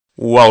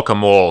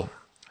Welcome all.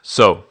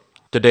 So,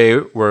 today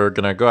we're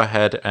gonna go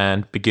ahead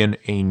and begin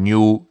a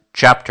new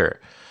chapter.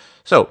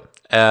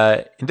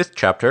 In this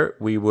chapter,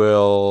 we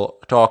will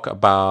talk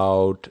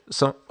about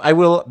some. I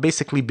will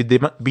basically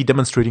be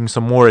demonstrating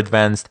some more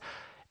advanced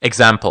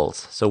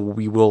examples. So,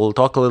 we will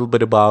talk a little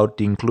bit about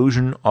the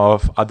inclusion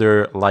of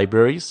other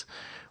libraries,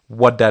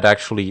 what that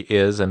actually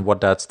is and what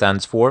that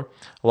stands for,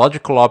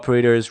 logical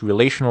operators,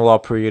 relational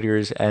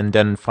operators, and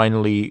then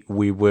finally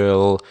we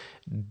will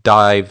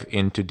dive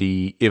into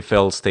the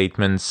if-else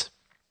statements,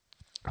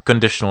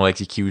 conditional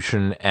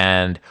execution,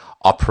 and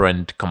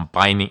operand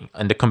combining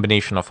and the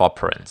combination of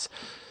operands.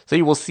 So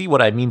you will see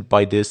what I mean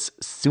by this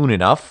soon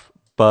enough,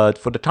 but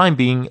for the time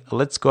being,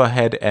 let's go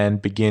ahead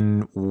and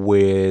begin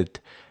with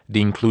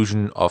the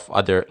inclusion of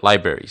other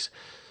libraries.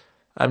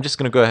 I'm just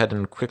going to go ahead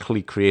and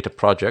quickly create a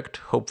project.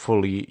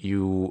 Hopefully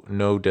you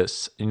know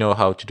this, you know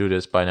how to do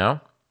this by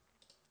now.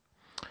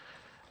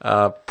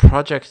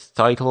 Project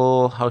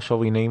title, how shall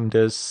we name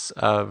this?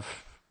 I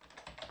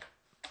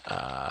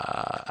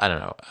don't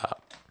know.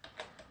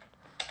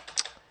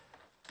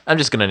 I'm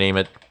just going to name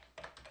it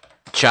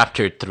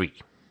Chapter 3.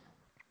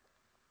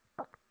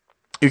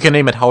 You can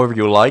name it however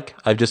you like.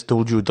 I've just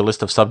told you the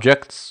list of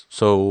subjects,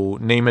 so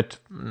name it,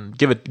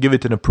 give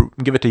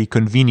it a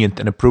convenient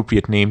and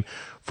appropriate name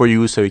for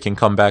you, so you can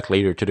come back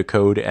later to the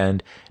code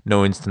and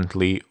know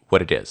instantly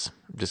what it is.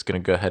 I'm just gonna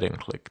go ahead and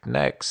click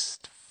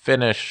next,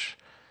 finish.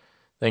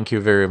 Thank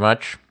you very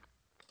much.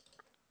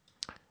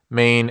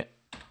 Main.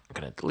 I'm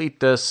gonna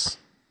delete this.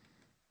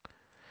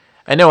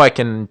 I know I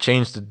can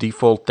change the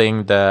default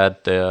thing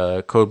that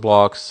the code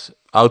blocks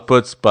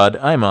outputs,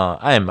 but I'm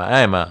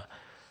a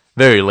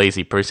very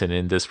lazy person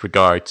in this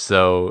regard,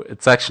 so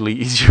it's actually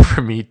easier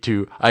for me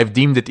to. I've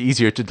deemed it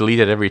easier to delete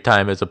it every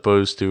time as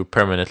opposed to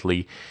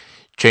permanently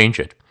change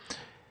it.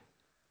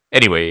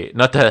 Anyway,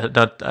 not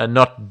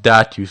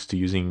that used to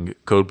using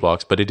code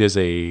blocks, but it is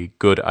a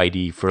good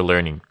ID for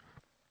learning.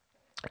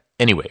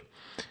 Anyway,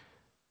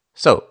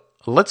 so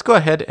let's go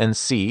ahead and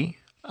see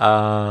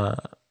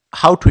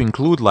how to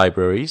include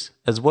libraries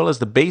as well as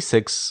the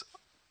basics.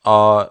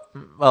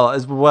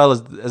 As well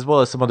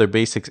as some other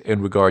basics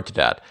in regard to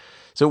that.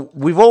 So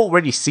we've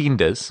already seen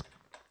this.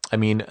 I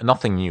mean,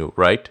 nothing new,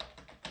 right?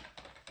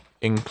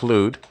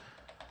 Include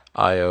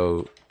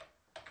iostream.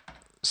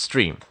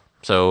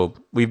 So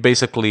we've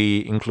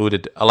basically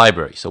included a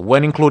library. So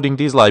when including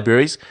these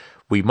libraries,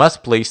 we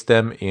must place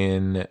them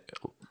in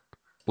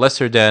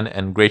lesser than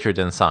and greater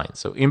than signs.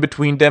 So in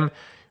between them,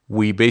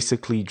 we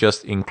basically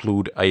just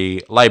include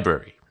a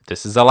library.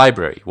 This is a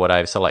library, what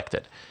I've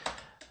selected.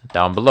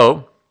 Down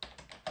below,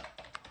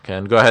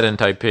 can go ahead and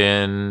type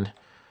in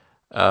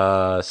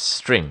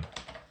string.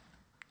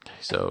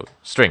 So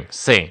string,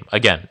 same.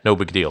 Again, no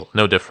big deal,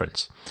 no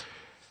difference.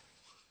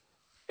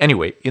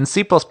 Anyway, in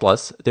C++,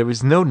 there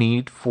is no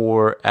need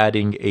for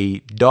adding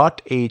a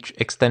 .h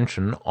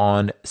extension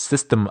on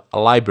system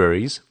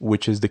libraries,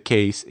 which is the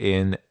case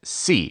in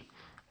C.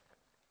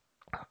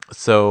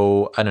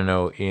 So, I don't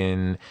know,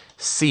 in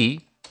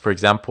C, for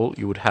example,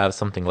 you would have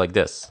something like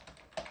this.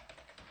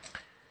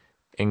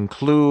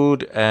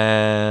 Include,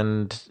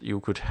 and you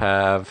could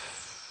have,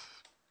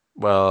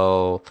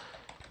 well,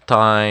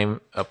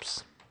 time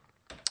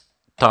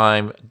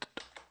dot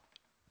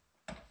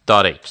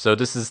h. So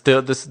this is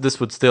still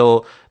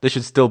this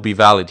should still be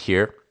valid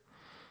here.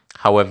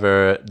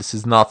 However, this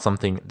is not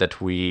something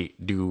that we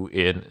do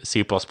in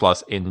C++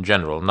 in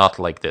general, not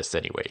like this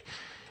anyway.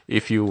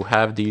 If you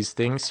have these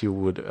things, you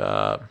would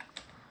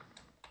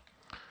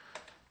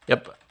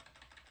yep,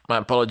 my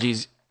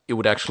apologies, you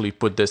would actually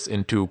put this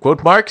into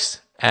quote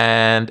marks,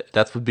 and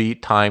that would be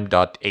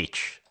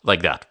time.h,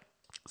 like that.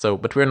 So,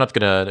 but we're not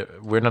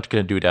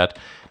gonna do that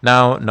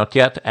now, not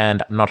yet,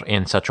 and not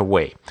in such a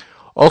way.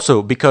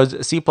 Also, because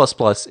C++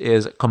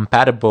 is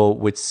compatible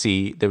with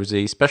C, there is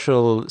a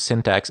special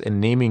syntax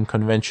and naming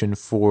convention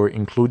for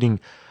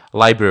including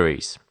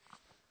libraries,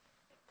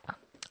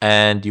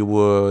 and you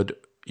would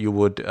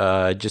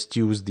just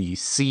use the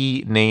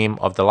C name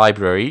of the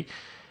library,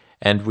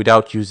 and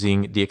without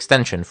using the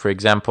extension. For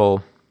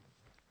example,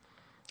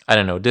 I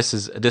don't know, this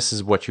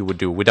is what you would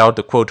do without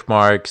the quote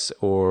marks,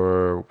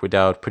 or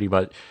without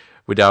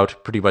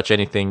pretty much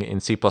anything in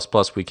C++.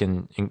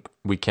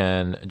 We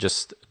can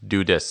just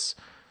do this.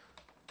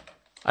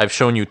 I've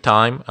shown you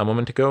time a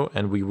moment ago,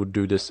 and we would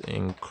do this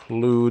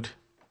include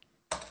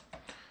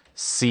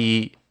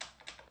C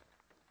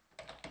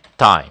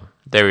time.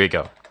 There you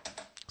go.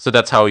 So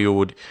that's how you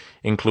would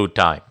include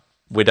time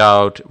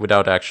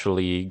without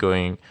actually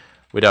doing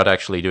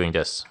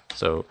this.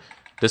 So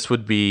this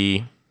would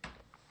be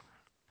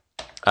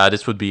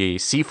a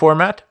C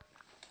format,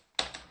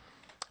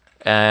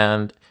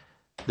 and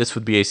this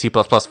would be a C++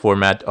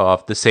 format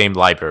of the same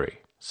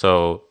library.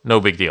 So no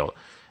big deal.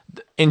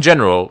 In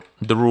general,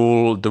 the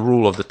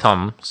rule of the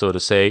thumb, so to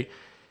say,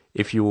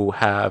 if you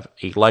have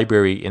a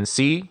library in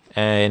C,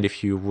 and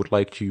if you would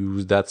like to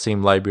use that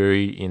same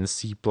library in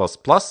C++,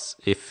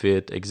 if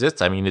it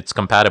exists, I mean, it's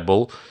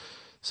compatible.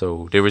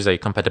 So there is a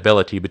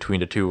compatibility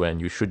between the two,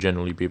 and you should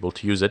generally be able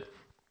to use it.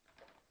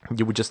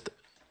 You would just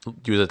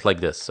use it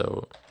like this.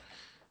 So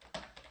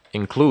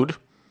include,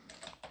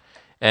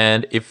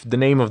 and if the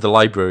name of the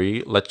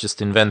library, let's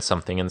just invent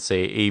something and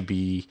say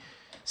abc.h.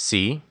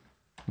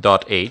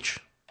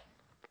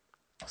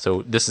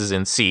 So this is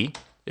in C.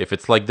 If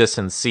it's like this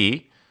in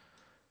C,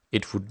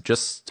 it would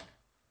just,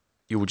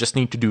 you would just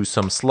need to do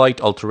some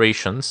slight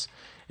alterations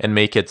and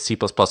make it C++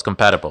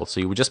 compatible. So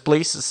you would just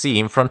place C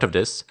in front of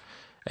this,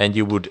 and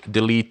you would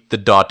delete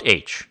the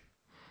 .h.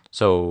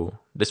 So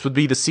this would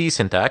be the C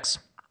syntax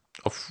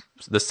of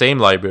the same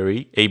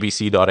library,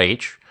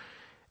 abc.h,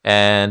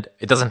 and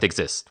it doesn't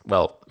exist.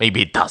 Well,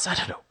 maybe it does, I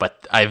don't know,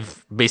 but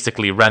I've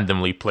basically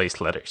randomly placed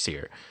letters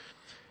here.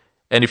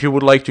 And if you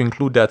would like to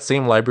include that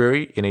same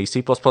library in a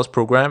C++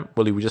 program,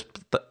 well,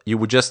 you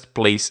would just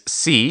place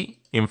C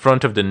in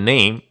front of the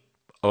name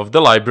of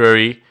the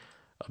library.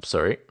 I'm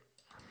sorry.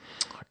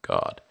 Oh,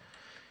 God.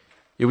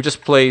 You would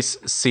just place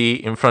C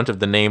in front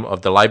of the name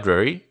of the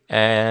library,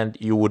 and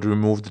you would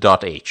remove the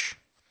 .h.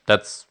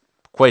 That's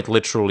quite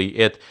literally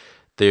it.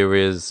 There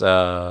is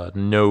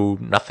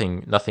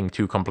nothing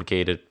too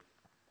complicated.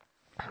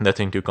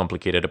 Nothing too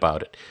complicated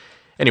about it.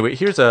 Anyway,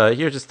 here's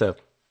just a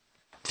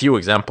few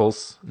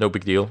examples, no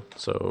big deal.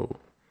 So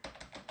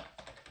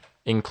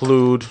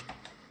include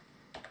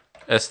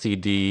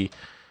std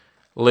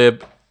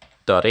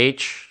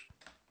lib.h.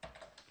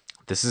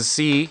 This is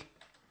C,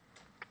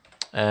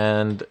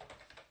 and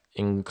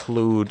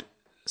include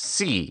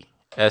C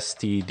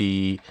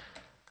std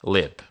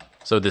lib.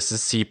 So this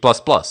is C++.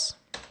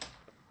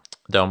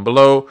 Down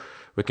below,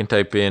 we can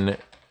type in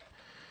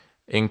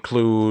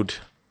include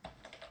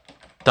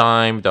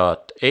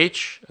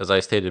time.h, as I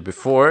stated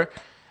before,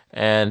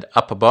 and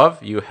up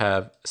above you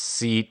have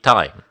C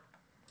time.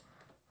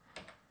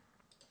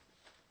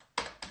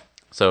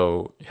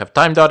 So you have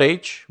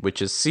time.h,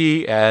 which is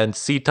C, and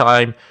C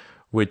time,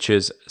 which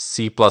is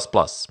C++.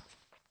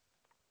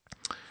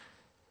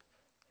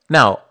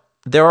 Now,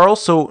 there are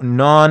also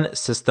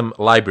non-system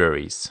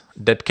libraries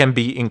that can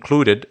be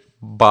included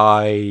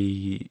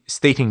by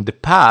stating the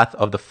path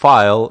of the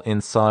file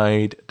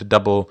inside the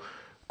double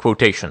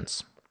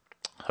quotations.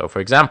 So for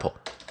example,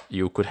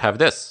 you could have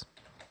this.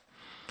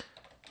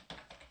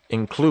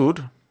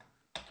 Include,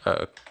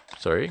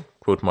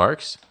 quote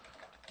marks,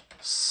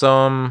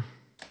 some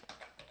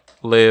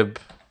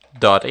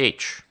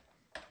lib.h.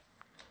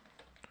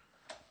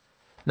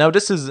 Now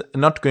this is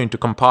not going to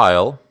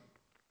compile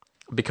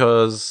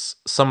because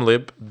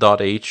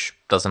sumlib.h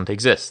doesn't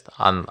exist.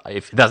 And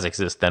if it does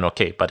exist, then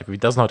okay. But if it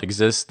does not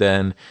exist,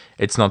 then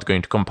it's not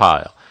going to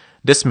compile.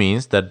 This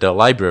means that the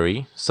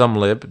library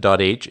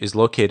sumlib.h is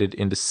located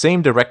in the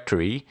same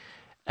directory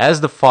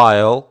as the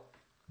file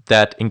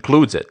that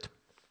includes it.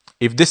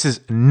 If this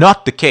is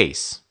not the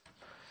case,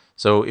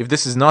 so if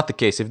this is not the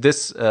case, if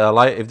this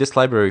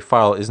library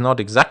file is not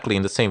exactly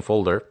in the same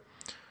folder,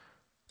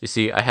 you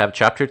see I have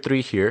chapter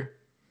 3 here,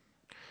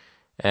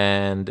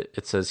 and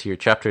it says here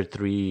chapter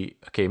 3,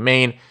 okay,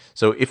 main.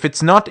 So if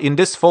it's not in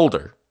this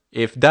folder,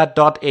 if that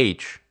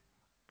 .h,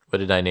 what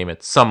did I name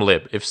it?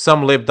 Sumlib. If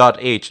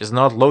sumlib.h is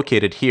not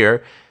located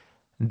here,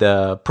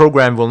 the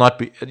program will not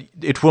be,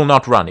 it will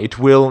not run. It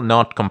will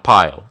not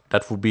compile.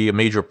 That would be a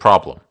major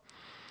problem.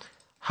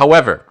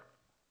 However,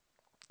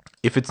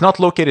 if it's not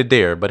located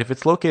there, but if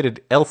it's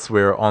located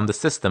elsewhere on the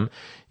system,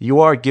 you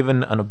are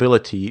given an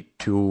ability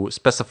to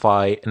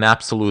specify an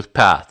absolute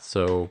path.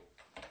 So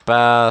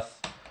path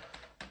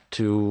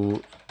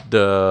to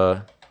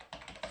the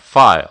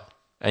file.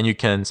 And you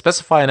can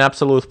specify an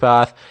absolute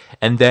path,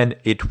 and then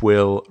it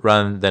will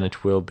run, then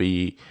it will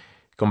be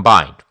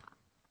combined.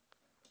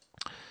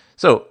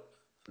 So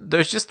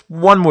there's just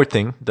one more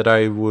thing that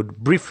I would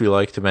briefly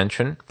like to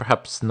mention,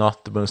 perhaps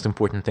not the most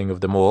important thing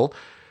of them all.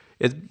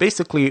 It's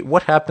basically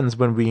what happens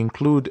when we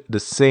include the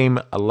same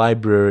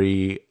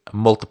library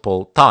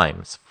multiple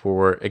times.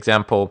 For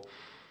example,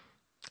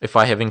 if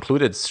I have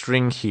included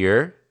string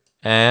here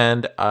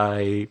and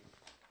I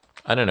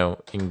don't know,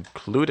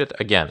 include it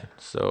again.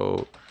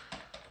 So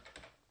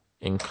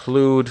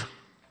include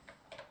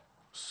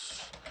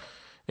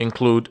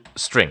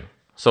string.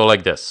 So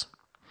like this.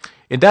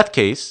 In that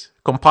case,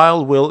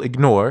 compile will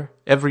ignore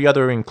every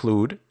other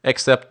include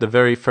except the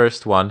very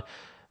first one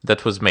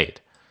that was made.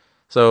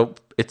 So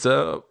it's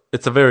a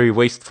very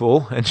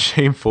wasteful and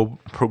shameful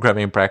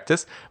programming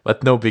practice,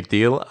 but no big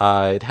deal.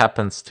 It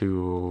happens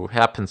to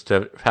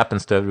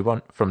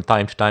everyone from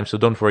time to time, so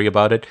don't worry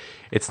about it.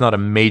 It's not a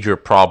major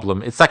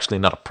problem. It's actually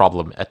not a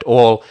problem at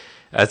all.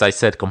 As I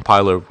said,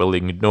 compiler will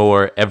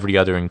ignore every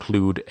other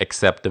include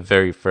except the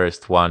very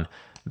first one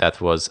that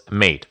was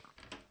made.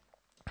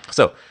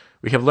 So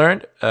we have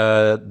learned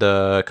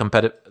the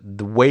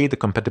way the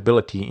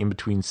compatibility in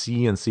between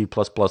C and C++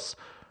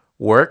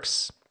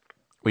 works.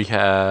 We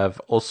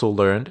have also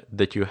learned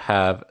that you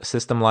have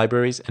system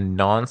libraries and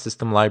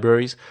non-system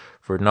libraries.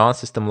 For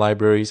non-system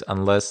libraries,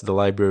 unless the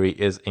library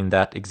is in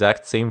that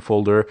exact same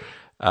folder,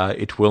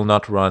 it will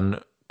not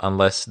run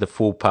unless the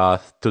full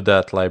path to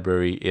that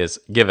library is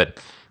given.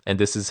 And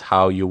this is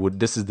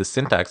this is the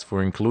syntax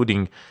for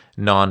including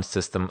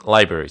non-system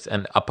libraries.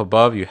 And up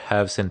above, you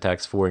have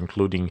syntax for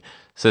including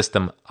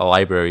system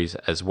libraries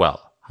as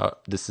well.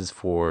 This is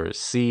for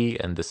C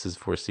and this is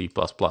for C++.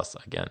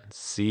 Again,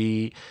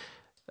 C,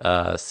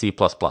 C++,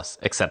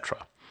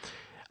 etc.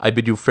 I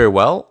bid you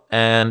farewell,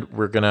 and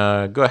we're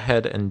gonna go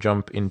ahead and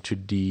jump into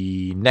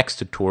the next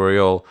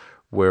tutorial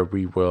where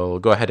we will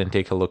go ahead and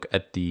take a look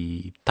at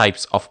the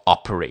types of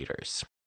operators.